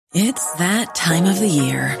It's that time of the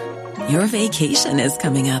year. Your vacation is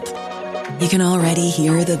coming up. You can already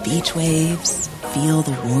hear the beach waves, feel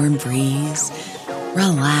the warm breeze,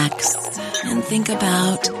 relax, and think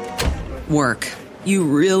about work. You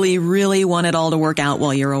really, really want it all to work out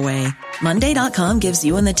while you're away. Monday.com gives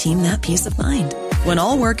you and the team that peace of mind. When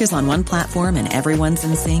all work is on one platform and everyone's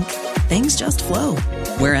in sync, things just flow.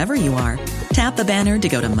 Wherever you are, tap the banner to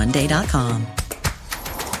go to Monday.com.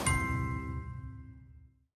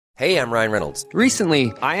 Hey, I'm Ryan Reynolds.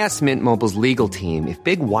 Recently, I asked Mint Mobile's legal team if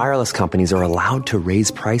big wireless companies are allowed to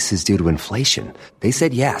raise prices due to inflation. They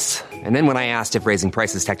said yes. And then when I asked if raising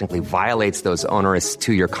prices technically violates those onerous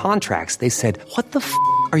 2-year contracts, they said, "What the f***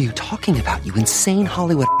 are you talking about, you insane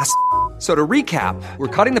Hollywood ass?" So to recap, we're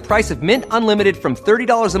cutting the price of Mint Unlimited from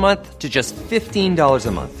 $30 a month to just $15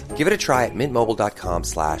 a month. Give it a try at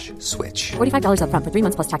mintmobile.com/switch. $45 up front for 3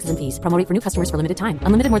 months plus taxes and fees. Promo rate for new customers for limited time.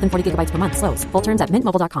 Unlimited more than 40 gigabytes per month. Slows full terms at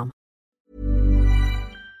mintmobile.com.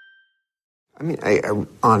 I mean, I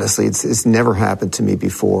honestly, it's never happened to me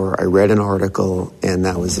before. I read an article and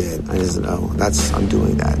that was it. I just know I'm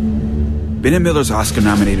doing that. Bennett Miller's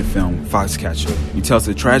Oscar-nominated film, Foxcatcher, tells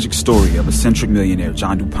the tragic story of eccentric millionaire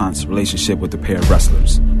John DuPont's relationship with a pair of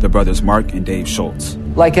wrestlers, the brothers Mark and Dave Schultz.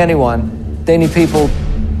 Like anyone, they need people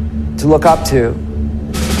to look up to.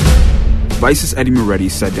 Vice's Eddie Moretti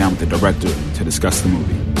sat down with the director to discuss the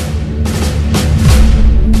movie.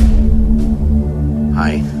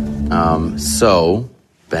 Hi. So,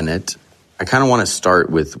 Bennett, I kind of want to start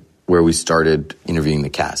with where we started interviewing the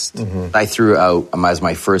cast. Mm-hmm. I threw out as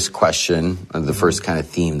my first question, the first kind of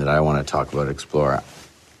theme that I want to talk about, explore,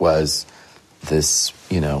 was this,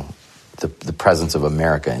 the presence of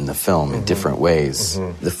America in the film in different ways.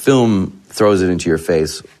 Mm-hmm. The film throws it into your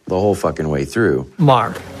face the whole fucking way through.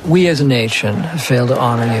 Mark, we as a nation have failed to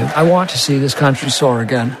honor you. I want to see this country soar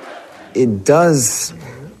again. It does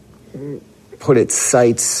put its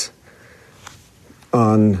sights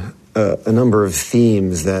on a number of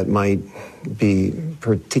themes that might be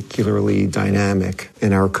particularly dynamic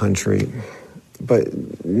in our country, but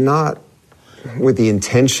not with the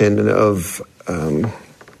intention of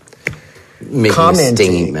making commenting.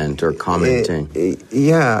 A statement or commenting.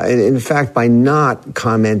 In fact, by not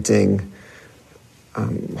commenting,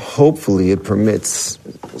 hopefully it permits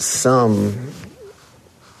some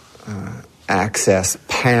access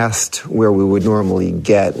past where we would normally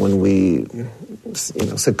get when we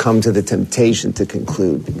succumb to the temptation to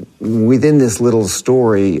conclude. Within this little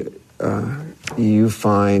story, you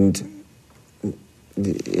find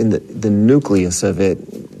in the nucleus of it,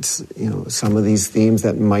 some of these themes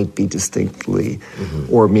that might be distinctly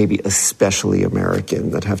or maybe especially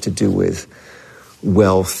American, that have to do with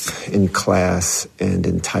wealth and class and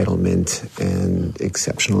entitlement and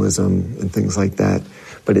exceptionalism and things like that.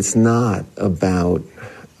 But it's not about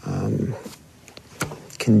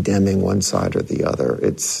condemning one side or the other.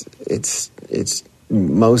 It's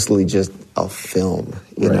mostly just a film.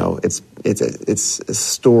 It's a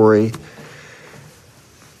story.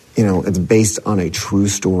 It's based on a true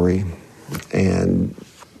story, and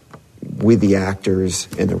with the actors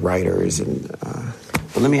and the writers. And Well,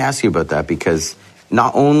 let me ask you about that, because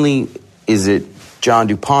not only is it John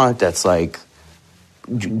DuPont that's like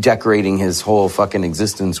decorating his whole fucking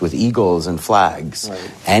existence with eagles and flags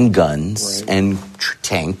and guns and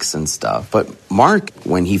tanks and stuff. But Mark,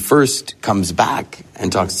 when he first comes back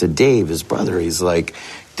and talks to Dave, his brother, he's like,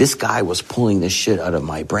 this guy was pulling this shit out of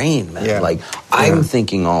my brain, man. Yeah. I'm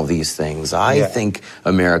thinking all these things. I think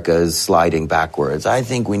America is sliding backwards. I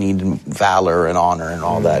think we need valor and honor and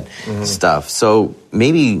all that stuff. So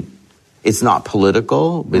maybe it's not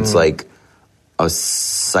political. It's like a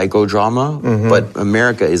psychodrama, but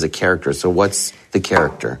America is a character. So what's the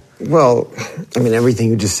character? Well, I mean, everything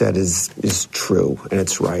you just said is true, and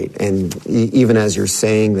it's right. And even as you're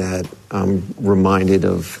saying that, I'm reminded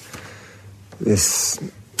of this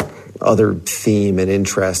other theme and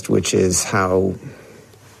interest, which is how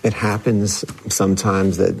it happens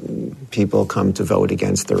sometimes that people come to vote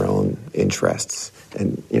against their own interests.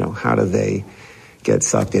 And, how do they get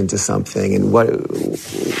sucked into something, and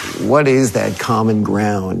what is that common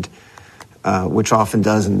ground, which often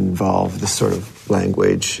does involve this sort of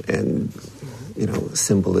language and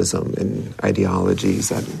symbolism and ideologies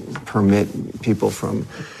that permit people from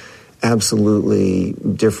absolutely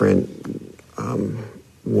different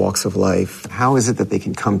walks of life. How is it that they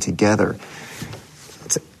can come together?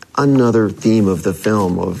 It's another theme of the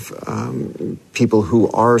film, of people who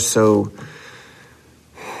are so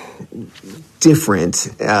different,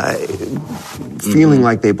 feeling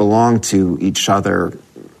like they belong to each other,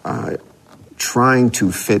 trying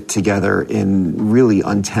to fit together in really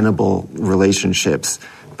untenable relationships,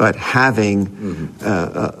 but having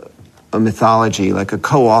a mythology, like a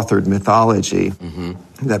co-authored mythology,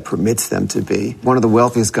 that permits them to be. One of the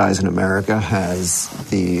wealthiest guys in America has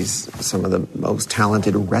some of the most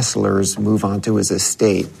talented wrestlers move onto his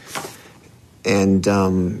estate. And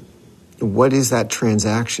what is that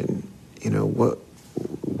transaction? You know,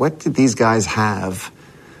 what did these guys have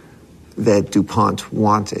that DuPont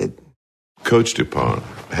wanted? Coach DuPont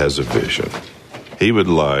has a vision. He would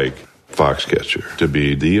like Foxcatcher to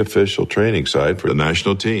be the official training site for the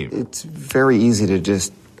national team. It's very easy to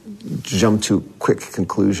just jump to quick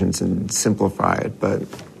conclusions and simplify it, but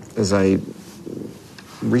as I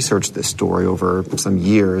researched this story over some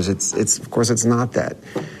years, it's of course it's not that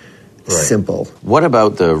simple. What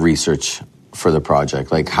about the research for the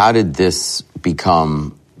project? Like, how did this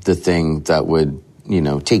become the thing that would, you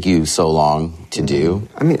know, take you so long to do?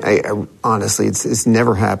 I mean, I honestly, it's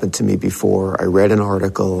never happened to me before. I read an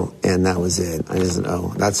article and that was it. I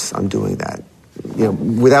just, I'm doing that. You know,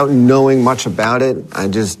 without knowing much about it, I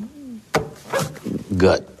just...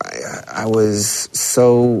 Good. I was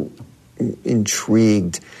so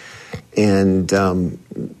intrigued, and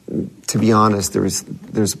to be honest,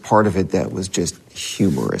 there's a part of it that was just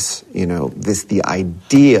humorous. You know, the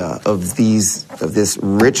idea of this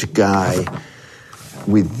rich guy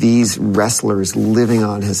with these wrestlers living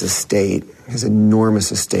on his estate, his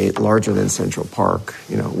enormous estate, larger than Central Park,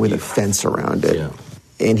 you know, with a fence around it. Yeah.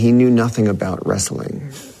 And he knew nothing about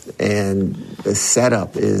wrestling. And the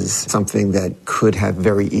setup is something that could have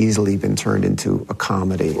very easily been turned into a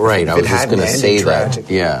comedy. Right, I was just going to say that.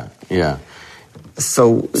 Yeah.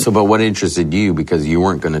 So, but what interested you, because you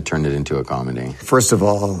weren't going to turn it into a comedy? First of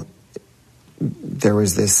all, there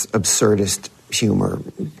was this absurdist humor,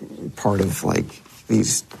 part of, like,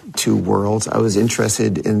 these two worlds. I was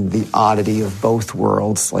interested in the oddity of both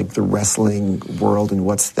worlds, like the wrestling world and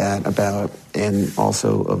what's that about, and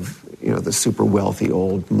also of, you know, the super wealthy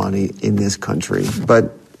old money in this country.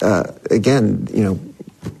 But again, you know,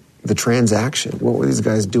 the transaction, what were these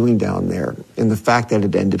guys doing down there? And the fact that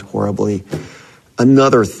it ended horribly.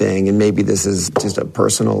 Another thing, and maybe this is just a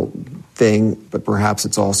personal thing, but perhaps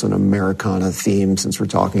it's also an Americana theme since we're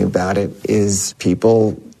talking about it, is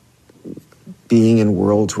people being in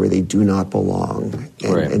worlds where they do not belong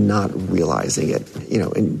and not realizing it, you know,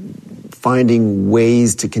 and finding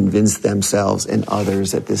ways to convince themselves and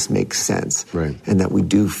others that this makes sense and that we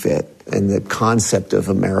do fit. And the concept of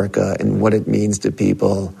America and what it means to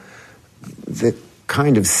people, the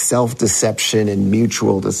kind of self-deception and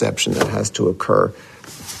mutual deception that has to occur,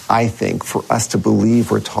 I think, for us to believe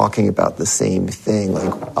we're talking about the same thing,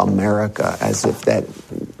 like America, as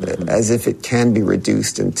if it can be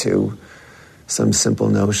reduced into some simple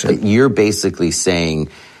notion. You're basically saying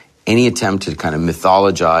any attempt to kind of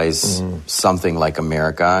mythologize something like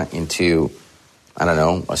America into, I don't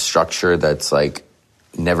know, a structure that's like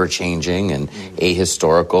never changing and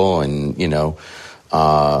ahistorical, and, you know,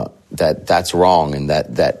 that's wrong, and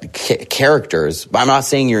that characters. I'm not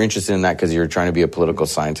saying you're interested in that because you're trying to be a political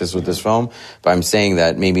scientist with this film, but I'm saying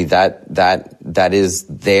that maybe that is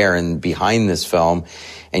there and behind this film,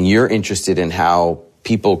 and you're interested in how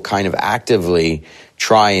people kind of actively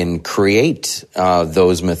try and create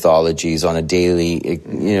those mythologies on a daily,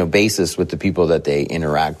 you know, basis with the people that they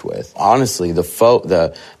interact with. Honestly,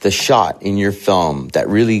 the shot in your film that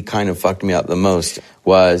really kind of fucked me up the most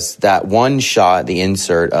was that one shot, the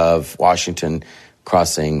insert of Washington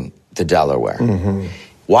crossing the Delaware. Mm-hmm.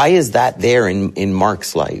 Why is that there in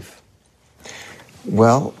Mark's life?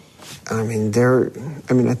 Well, I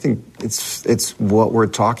think it's what we're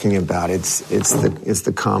talking about. It's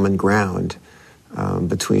the common ground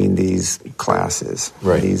between these classes,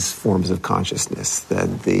 these forms of consciousness,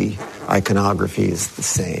 that the iconography is the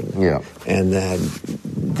same, and that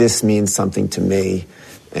this means something to me,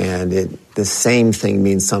 and the same thing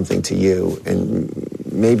means something to you, and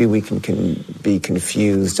maybe we can be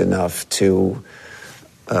confused enough to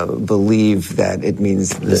believe that it means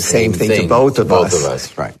the same thing to both of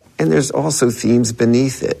us. Right. And there's also themes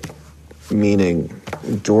beneath it, meaning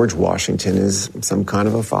George Washington is some kind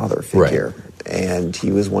of a father figure, and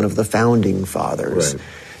he was one of the founding fathers. Right.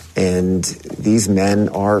 And these men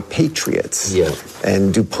are patriots. Yeah.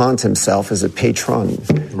 And DuPont himself is a patron.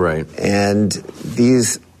 Right. And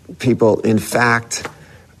these people, in fact,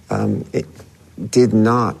 did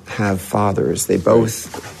not have fathers. They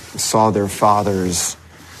both saw their fathers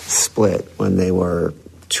split when they were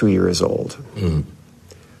 2 years old. Mm.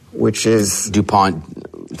 Which is DuPont.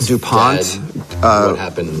 What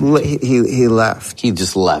happened? He left. He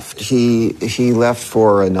just left. He left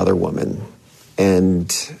for another woman,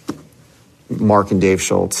 and Mark and Dave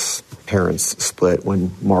Schultz's parents split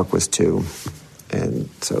when Mark was 2, and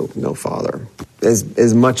so no father.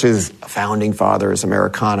 As much as Founding Fathers,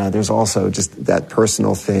 Americana, there's also just that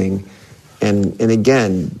personal thing. And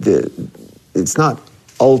again, it's not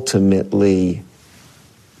ultimately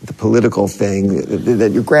the political thing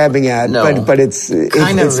that you're grabbing at, no. but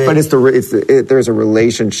there's a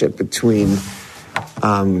relationship between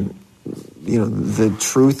the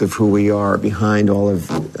truth of who we are behind all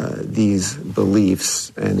of these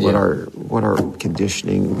beliefs and what our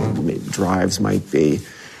conditioning drives might be,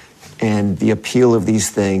 and the appeal of these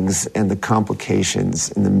things and the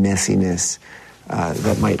complications and the messiness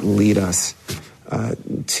that might lead us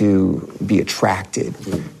to be attracted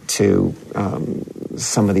to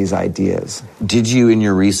some of these ideas. Did you, in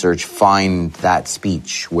your research, find that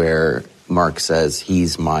speech where Mark says,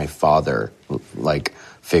 "He's my father,"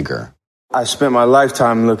 figure? I spent my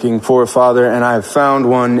lifetime looking for a father, and I have found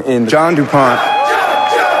one in John DuPont.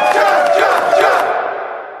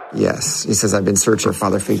 Yes, he says, I've been searching for a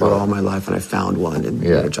father figure all my life, and I found one in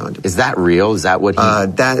John DuPont. Is that real? Is that what he...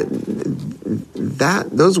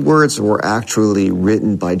 Those words were actually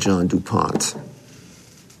written by John DuPont.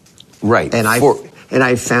 Right. And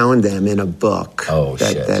I found them in a book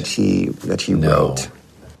that he wrote.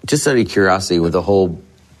 Just out of curiosity, with the whole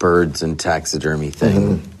birds and taxidermy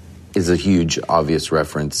thing is a huge, obvious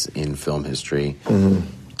reference in film history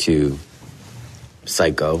to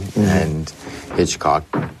Psycho and Hitchcock.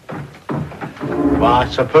 Well, I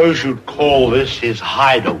suppose you'd call this his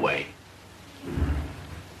hideaway.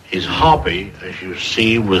 His hobby, as you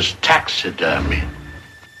see, was taxidermy.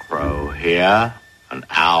 Crow here, an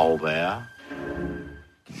owl there.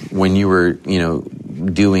 When you were,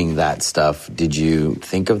 doing that stuff, did you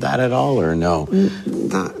think of that at all, or no?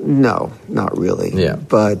 No, not really. Yeah.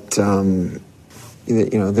 But,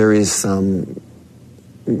 there is some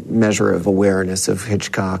measure of awareness of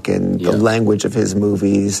Hitchcock and the language of his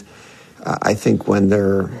movies. I think when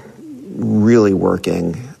they're really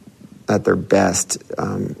working at their best,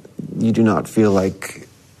 you do not feel like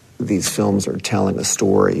these films are telling a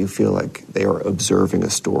story. You feel like they are observing a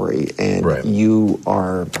story, and you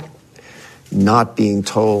are not being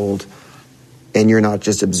told, and you're not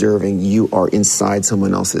just observing, you are inside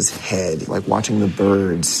someone else's head. Like watching the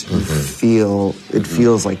birds, you feel, it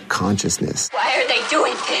feels like consciousness. Why are they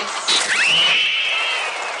doing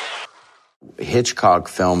this? Hitchcock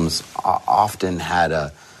films often had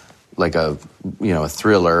a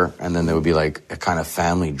thriller, and then there would be like a kind of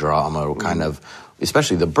family drama, or kind of,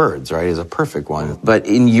 especially The Birds, right, is a perfect one. But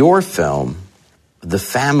in your film, the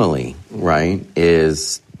family, right,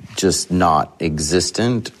 is just not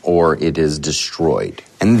existent, or it is destroyed.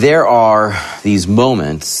 And there are these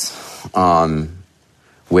moments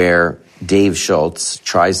where Dave Schultz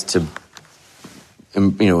tries to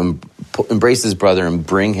embrace his brother and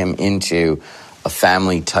bring him into a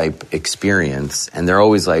family-type experience, and they're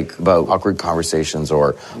always like about awkward conversations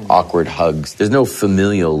or awkward hugs. There's no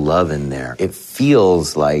familial love in there. It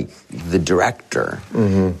feels like the director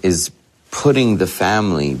is putting the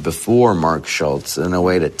family before Mark Schultz in a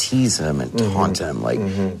way to tease him and taunt him. Like,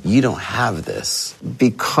 you don't have this.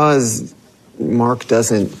 Because Mark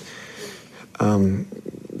doesn't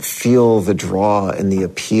feel the draw and the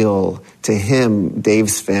appeal. To him,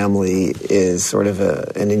 Dave's family is sort of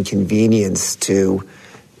an inconvenience to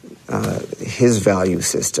his value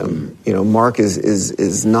system. Mark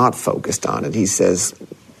is not focused on it. He says,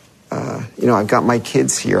 I've got my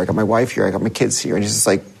kids here, I got my wife here, I got my kids here. And he's just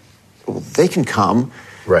like, well, they can come.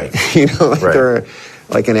 Right. They're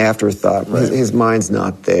like an afterthought. Right. His mind's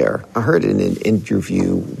not there. I heard in an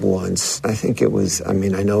interview once, I think it was, I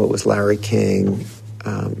know it was Larry King,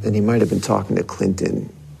 and he might have been talking to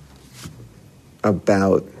Clinton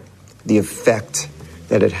about the effect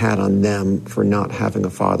that it had on them for not having a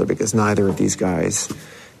father, because neither of these guys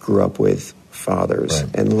grew up with fathers.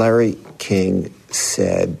 Right. And Larry King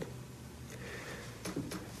said,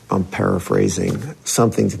 I'm paraphrasing,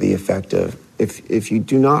 something to the effect of, if you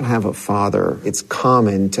do not have a father, it's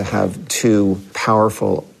common to have two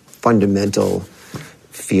powerful, fundamental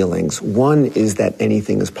feelings. One is that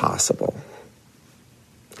anything is possible.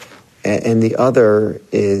 And the other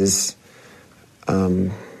is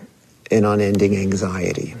an unending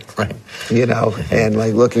anxiety. Right. And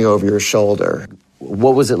like looking over your shoulder.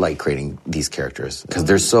 What was it like creating these characters? Because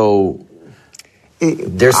they're so...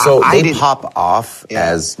 They pop off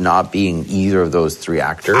as not being either of those three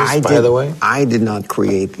actors, by the way. I did not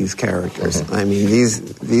create these characters.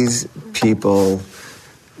 These people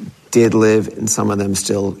did live, and some of them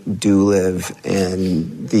still do live,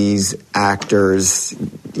 and these actors,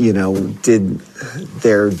 did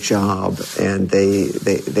their job, and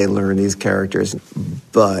they learned these characters.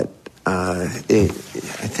 But I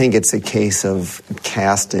think it's a case of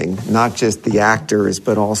casting, not just the actors,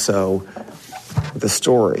 but also the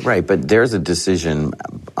story. Right, but there's a decision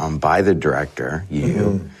by the director,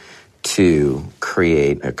 to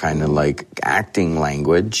create a kind of like acting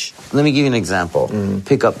language. Let me give you an example.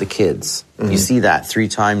 Pick up the kids. You see that 3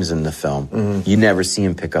 times in the film. You never see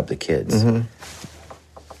him pick up the kids.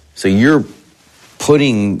 So you're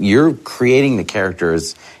creating the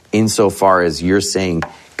characters insofar as you're saying,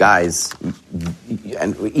 guys,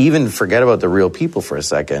 and even forget about the real people for a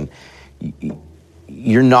second,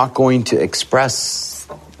 you're not going to express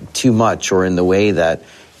too much, or in the way that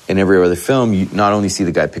in every other film, you not only see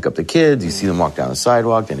the guy pick up the kids, you see them walk down the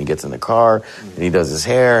sidewalk, then he gets in the car, and he does his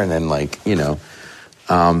hair, and then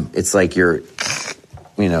it's like you're,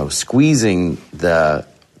 squeezing the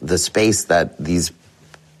space that these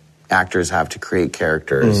actors have to create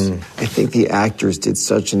characters. I think the actors did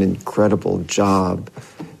such an incredible job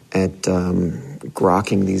at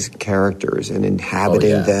grokking these characters and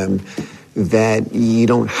inhabiting them that you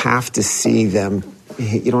don't have to see them.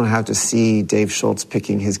 You don't have to see Dave Schultz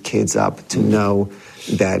picking his kids up to know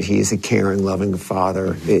that he's a caring, loving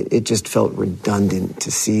father. It just felt redundant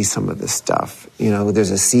to see some of this stuff.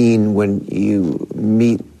 There's a scene when you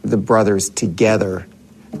meet the brothers together,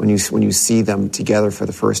 when you see them together for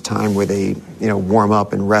the first time, where they warm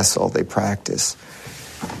up and wrestle, they practice.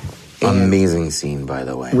 Amazing scene, by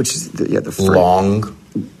the way. Which is the long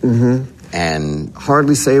and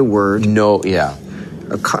hardly say a word. No, yeah.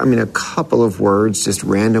 A couple of words, just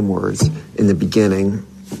random words in the beginning.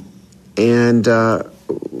 And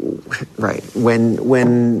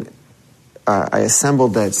when I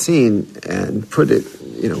assembled that scene and put it,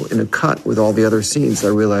 in a cut with all the other scenes, I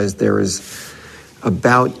realized there was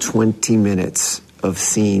about 20 minutes of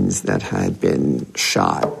scenes that had been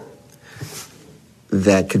shot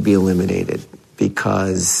that could be eliminated,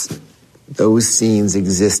 because those scenes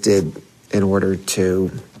existed in order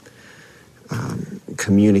to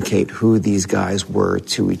communicate who these guys were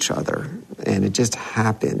to each other. And it just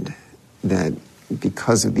happened that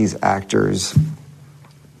because of these actors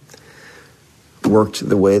worked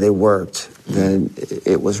the way they worked, then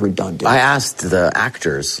it was redundant. I asked the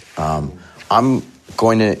actors, I'm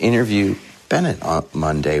going to interview Bennett on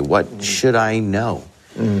Monday. What should I know?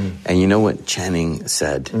 And you know what Channing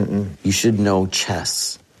said? You should know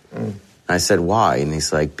chess. I said, why? And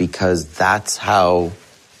he's like, because that's how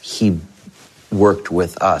he worked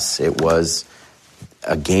with us. It was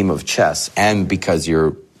a game of chess, and because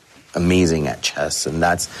you're amazing at chess, and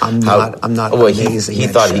that's I'm not amazing. He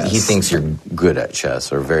at thought chess. he thinks you're good at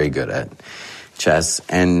chess, or very good at chess,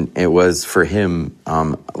 and it was for him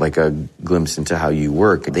like a glimpse into how you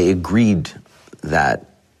work. They agreed that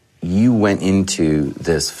you went into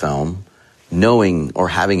this film knowing or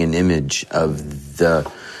having an image of the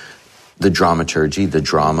dramaturgy, the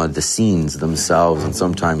drama, the scenes themselves, and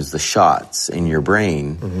sometimes the shots in your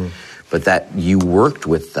brain, but that you worked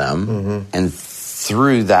with them and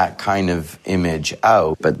threw that kind of image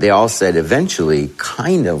out. But they all said eventually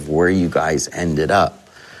kind of where you guys ended up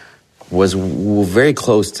was very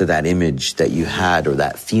close to that image that you had, or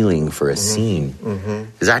that feeling for a scene.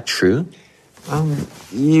 Is that true?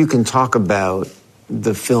 You can talk about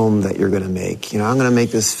the film that you're going to make. I'm going to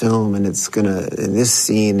make this film, and and this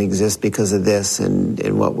scene exists because of this, and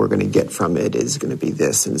what we're going to get from it is going to be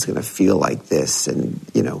this, and it's going to feel like this, and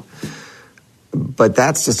But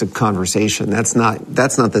that's just a conversation. That's not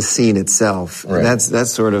the scene itself. Right.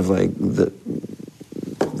 That's sort of like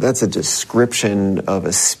that's a description of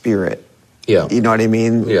a spirit. Yeah. You know what I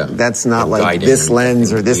mean? Yeah. That's not like guiding this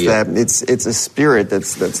lens or this, yeah. that. It's a spirit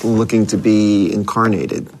that's looking to be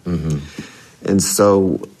incarnated. And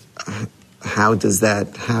so how does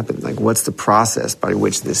that happen? Like, what's the process by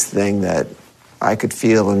which this thing that I could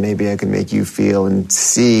feel and maybe I can make you feel and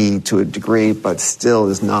see to a degree, but still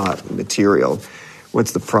is not material,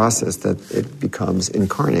 what's the process that it becomes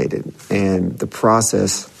incarnated? And the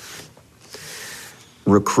process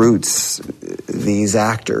recruits these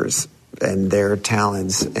actors and their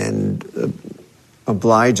talents and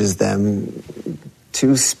obliges them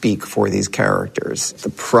to speak for these characters. The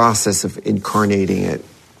process of incarnating it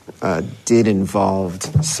did involve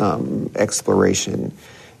some exploration,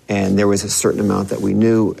 and there was a certain amount that we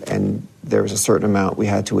knew, and there was a certain amount we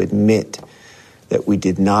had to admit that we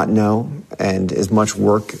did not know. And as much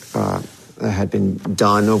work had been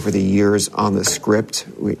done over the years on the script,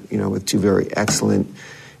 with two very excellent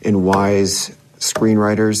and wise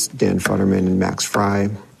screenwriters, Dan Futterman and Max Fry.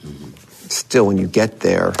 Still, when you get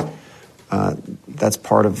there, that's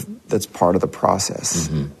part of the process,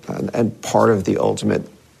 and part of the ultimate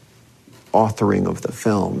authoring of the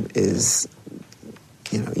film is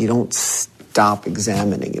you don't stop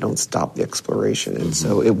examining, you don't stop the exploration. And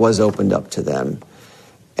so it was opened up to them.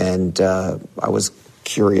 And I was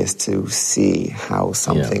curious to see how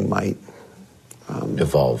something might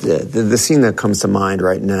evolve. The scene that comes to mind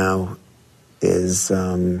right now is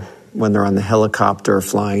when they're on the helicopter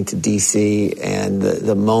flying to D.C. and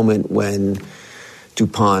the moment when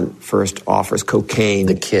DuPont first offers cocaine,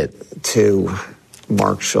 the kit, to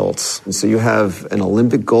Mark Schultz. And so you have an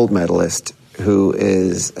Olympic gold medalist who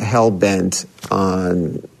is hell-bent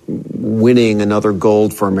on winning another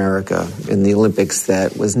gold for America in the Olympics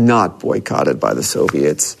that was not boycotted by the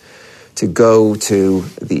Soviets, to go to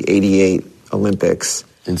the 88 Olympics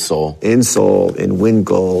in Seoul and win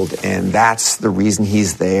gold. And that's the reason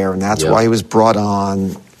he's there, and that's why he was brought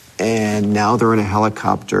on. And now they're in a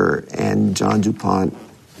helicopter, and John DuPont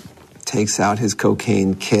takes out his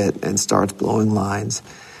cocaine kit and starts blowing lines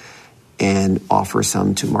and offers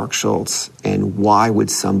some to Mark Schultz. And why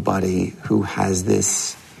would somebody who has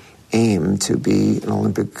this aim to be an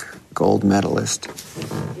Olympic gold medalist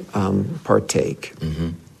partake?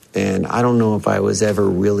 And I don't know if I was ever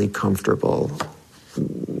really comfortable,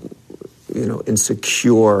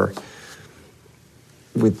 insecure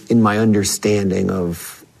in my understanding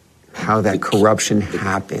of how that corruption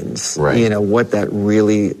happens, right. What that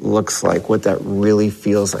really looks like, what that really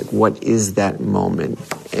feels like, what is that moment.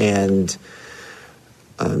 And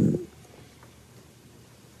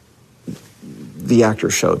the actor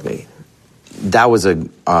showed me. That was an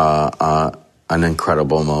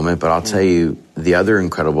incredible moment, but I'll tell you, the other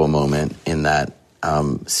incredible moment in that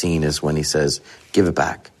scene is when he says, "Give it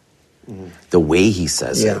back." The way he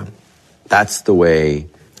says it, that's the way...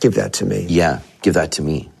 Give that to me. Yeah, give that to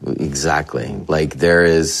me. Exactly. Like, there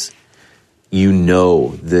is,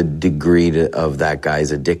 the degree of that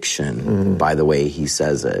guy's addiction by the way he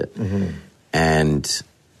says it. And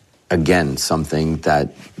again, something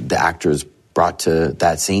that the actors brought to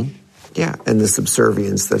that scene. Yeah, and the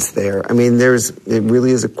subservience that's there. I mean, it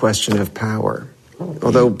really is a question of power.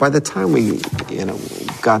 Although by the time we,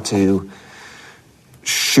 got to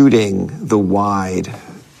shooting the wide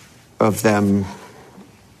of them,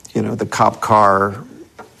 the cop car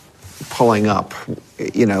pulling up,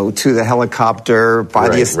 to the helicopter by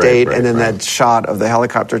the estate, and then that shot of the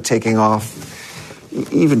helicopter taking off.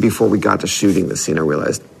 Even before we got to shooting the scene, I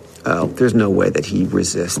realized there's no way that he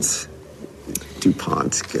resists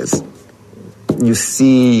DuPont, because you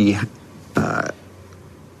see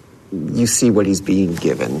what he's being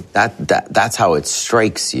given. That's how it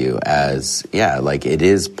strikes you as, it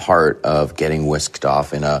is part of getting whisked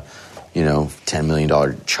off in a, $10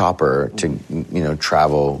 million chopper to,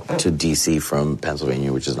 travel to D.C. from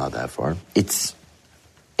Pennsylvania, which is not that far. It's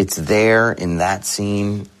there in that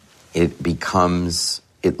scene. It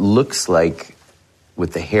looks like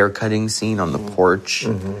with the hair cutting scene on the porch,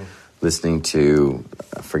 listening to,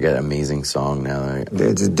 I forget, amazing song now.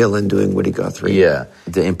 It's Dylan doing Woody Guthrie. Yeah.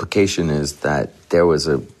 The implication is that this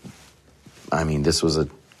was a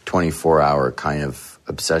 24-hour kind of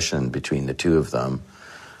obsession between the two of them.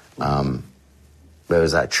 But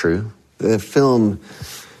is that true? The film,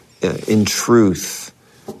 in truth,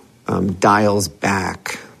 dials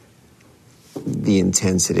back the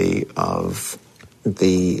intensity of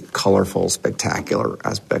the colorful, spectacular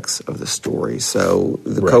aspects of the story. So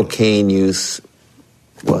the cocaine use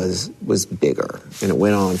was bigger, and it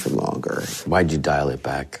went on for longer. Why'd you dial it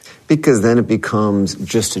back? Because then it becomes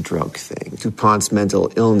just a drug thing. DuPont's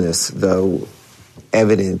mental illness, though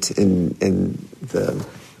evident in the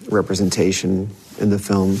representation in the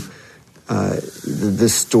film, the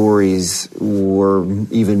stories were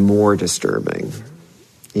even more disturbing,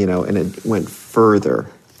 and it went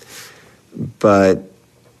further. But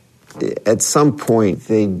at some point,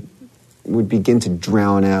 they would begin to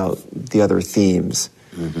drown out the other themes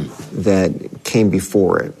that came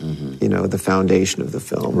before it, the foundation of the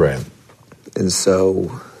film. Right. And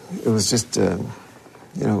so it was just,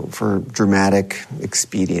 for dramatic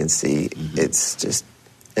expediency, it's just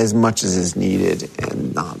as much as is needed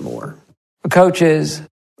and not more. A coach is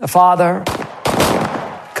a father.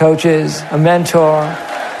 Coach is a mentor.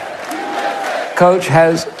 Coach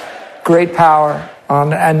has great power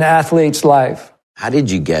on an athlete's life. How did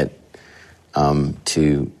you get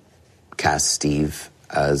to cast Steve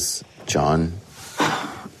as John?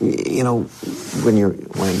 When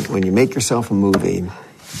you make yourself a movie,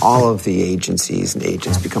 all of the agencies and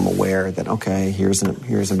agents become aware that, okay, here's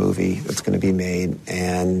a movie that's going to be made,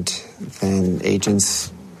 and then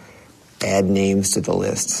agents add names to the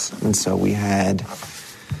lists. And so we had,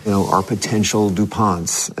 our potential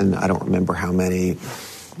DuPonts, and I don't remember how many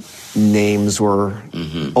names were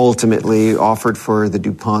ultimately offered for the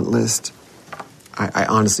DuPont list. I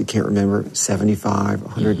honestly can't remember, 75,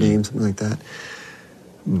 100 names, something like that.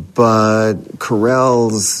 But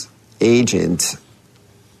Carell's agent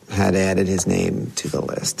had added his name to the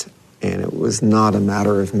list. And it was not a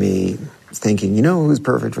matter of me thinking, who's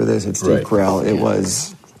perfect for this? It's Steve Carell. It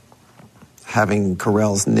was having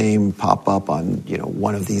Carell's name pop up on,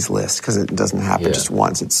 one of these lists, because it doesn't happen just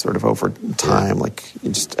once. It's sort of over time. Like,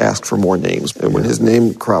 you just ask for more names. And when his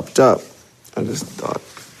name cropped up, I just thought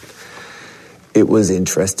it was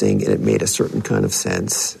interesting, and it made a certain kind of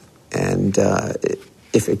sense. And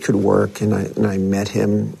if it could work, and I met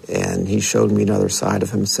him, and he showed me another side of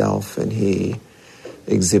himself, and he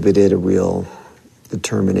exhibited a real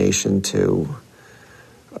determination to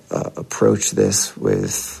approach this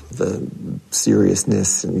with the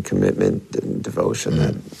seriousness and commitment and devotion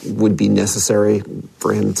that would be necessary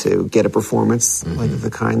for him to get a performance like the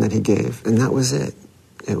kind that he gave. And that was it.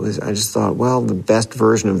 I just thought, well, the best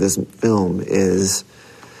version of this film is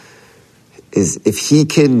if he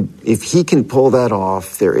can pull that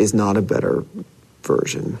off, there is not a better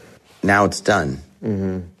version. Now it's done.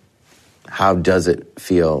 How does it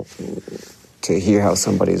feel? To hear how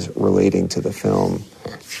somebody's relating to the film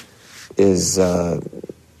is the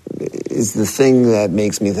thing that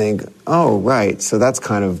makes me think, oh, right, so that's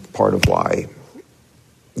kind of part of why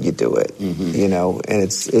you do it, and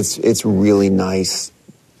it's really nice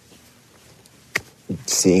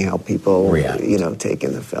seeing how people react, take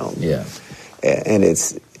in the film. Yeah. And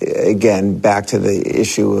it's, again, back to the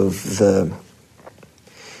issue of the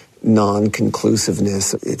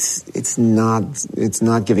non-conclusiveness. It's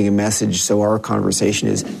not giving a message. So our conversation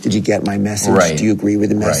is, did you get my message? Right. Do you agree with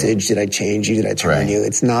the message? Right. Did I change you? Did I turn you?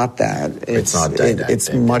 It's not that. It's not didactic.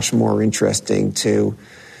 It's much more interesting to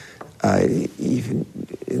even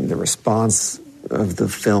in the response of the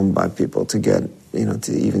film by people to get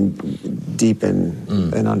to even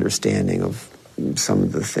deepen an understanding of some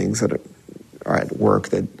of the things that are at work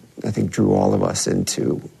that I think drew all of us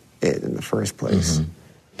into it in the first place.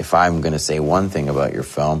 If I'm going to say one thing about your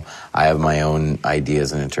film, I have my own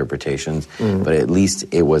ideas and interpretations, but at least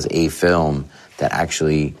it was a film that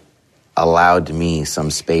actually allowed me some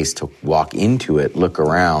space to walk into it, look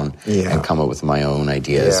around, and come up with my own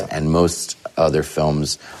ideas. And most other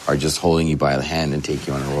films are just holding you by the hand and take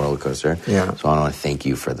you on a roller coaster. So I want to thank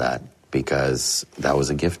you for that, because that was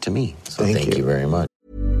a gift to me. So thank you very much.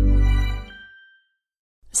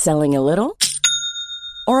 Selling a little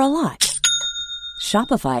or a lot?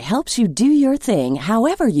 Shopify helps you do your thing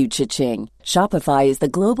however you cha-ching. Shopify is the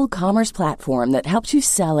global commerce platform that helps you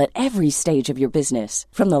sell at every stage of your business.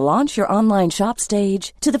 From the launch your online shop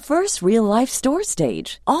stage to the first real-life store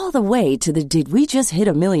stage, all the way to the did we just hit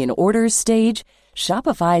a million orders stage.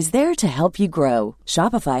 Shopify's there to help you grow.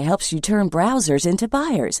 Shopify helps you turn browsers into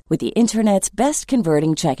buyers with the internet's best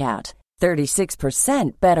converting checkout.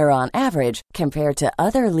 36% better on average compared to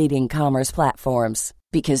other leading commerce platforms.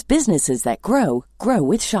 Because businesses that grow, grow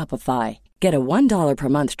with Shopify. Get a $1 per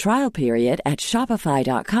month trial period at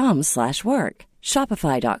shopify.com/work.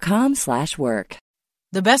 Shopify.com/work.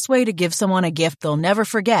 The best way to give someone a gift they'll never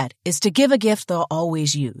forget is to give a gift they'll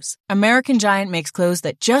always use. American Giant makes clothes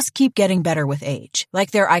that just keep getting better with age,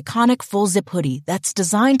 like their iconic full-zip hoodie that's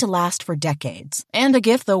designed to last for decades. And a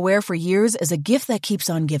gift they'll wear for years is a gift that keeps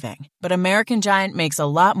on giving. But American Giant makes a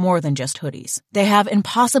lot more than just hoodies. They have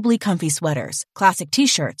impossibly comfy sweaters, classic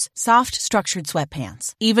t-shirts, soft, structured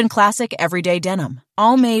sweatpants, even classic everyday denim,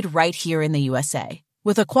 all made right here in the USA,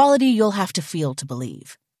 with a quality you'll have to feel to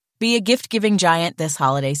believe. Be a gift-giving giant this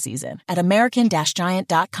holiday season at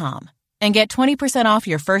american-giant.com and get 20% off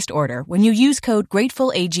your first order when you use code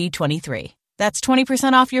GratefulAG23. That's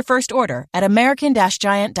 20% off your first order at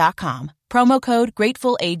american-giant.com. Promo code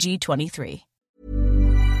GratefulAG23.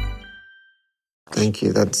 Thank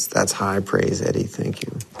you. That's high praise, Eddie. Thank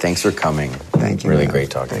you. Thanks for coming. Thank you. Really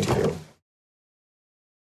great talking to you.